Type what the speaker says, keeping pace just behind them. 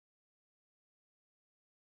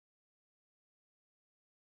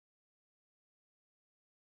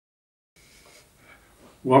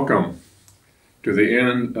Welcome to the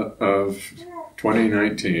end of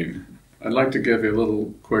 2019. I'd like to give you a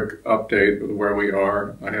little quick update of where we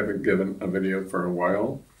are. I haven't given a video for a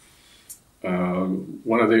while.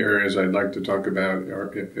 One of the areas I'd like to talk about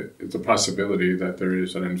is the possibility that there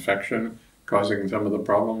is an infection causing some of the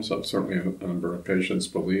problems. Certainly a number of patients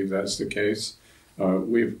believe that's the case.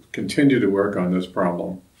 We've continued to work on this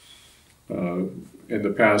problem. In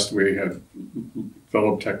the past, we had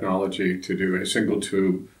developed technology to do a single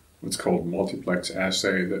tube, what's called multiplex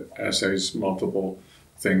assay, that assays multiple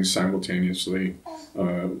things simultaneously.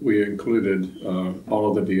 We included all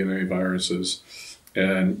of the DNA viruses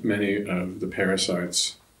and many of the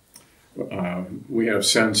parasites. We have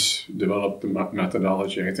since developed the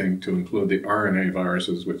methodology, I think, to include the RNA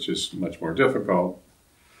viruses, which is much more difficult.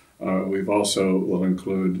 We've also will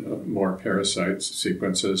include more parasite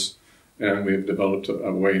sequences. And we've developed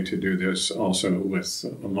a way to do this also with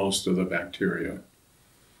most of the bacteria.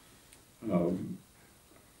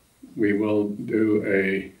 We will do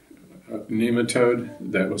a nematode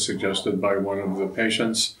that was suggested by one of the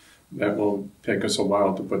patients. That will take us a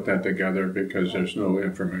while to put that together because there's no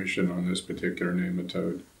information on this particular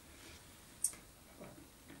nematode.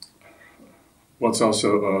 What's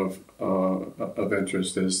also of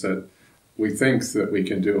interest is that we think that we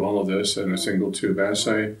can do all of this in a single tube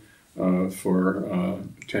assay for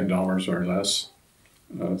 $10 or less.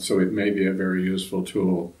 So it may be a very useful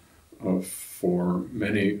tool for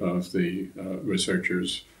many of the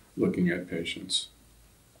researchers looking at patients.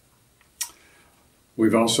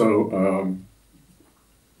 We've also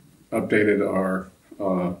updated our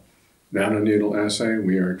nanoneedle assay.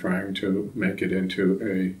 We are trying to make it into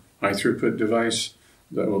a high throughput device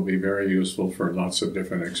that will be very useful for lots of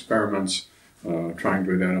different experiments, trying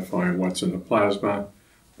to identify what's in the plasma,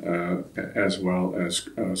 as well as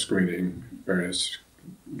screening various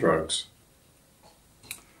drugs.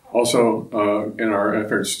 Also, in our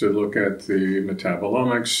efforts to look at the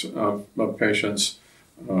metabolomics of patients,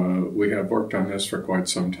 we have worked on this for quite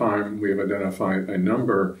some time. We have identified a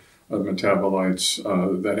number of metabolites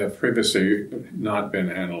that have previously not been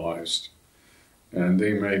analyzed, and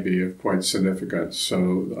they may be of quite significance.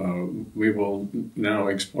 So we will now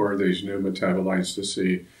explore these new metabolites to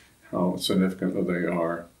see how significant they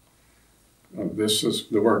are. This is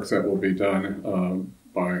the work that will be done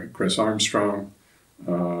by Chris Armstrong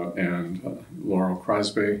and Laurel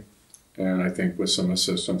Crosby, and I think with some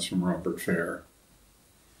assistance from Robert Fair.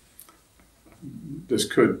 This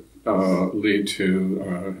could lead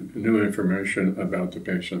to new information about the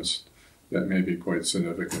patients that may be quite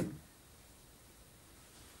significant.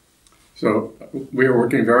 So we are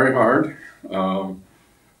working very hard.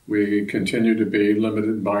 We continue to be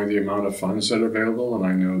limited by the amount of funds that are available, and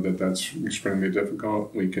I know that that's extremely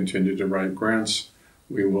difficult. We continue to write grants.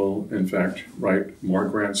 We will, in fact, write more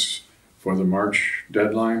grants for the March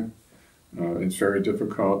deadline. It's very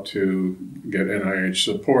difficult to get NIH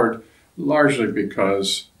support, largely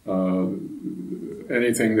because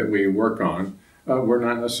anything that we work on, we're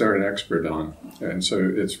not necessarily an expert on. And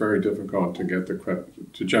so it's very difficult to get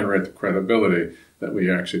to generate the credibility that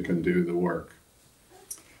we actually can do the work.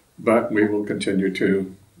 But we will continue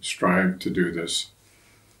to strive to do this.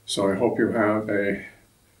 So I hope you have a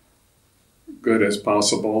good as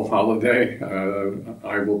possible holiday.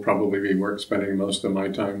 I will probably be spending most of my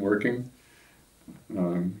time working.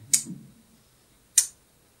 But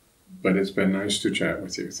it's been nice to chat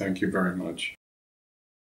with you. Thank you very much.